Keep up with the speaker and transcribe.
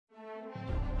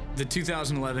The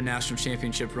 2011 National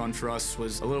Championship run for us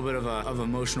was a little bit of an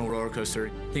emotional roller coaster.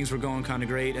 Things were going kind of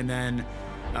great, and then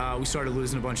we started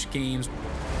losing a bunch of games.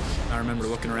 I remember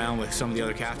looking around with some of the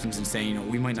other captains and saying, you know,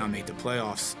 we might not make the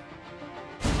playoffs.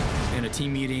 In a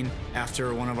team meeting,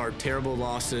 after one of our terrible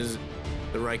losses,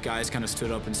 the right guys kind of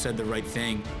stood up and said the right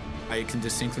thing. I can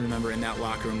distinctly remember in that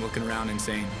locker room looking around and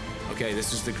saying, okay,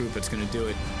 this is the group that's going to do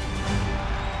it.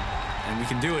 And we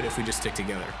can do it if we just stick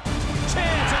together.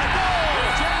 Chance and a goal!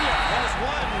 Virginia has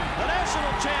won the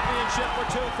national championship for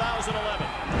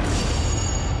 2011.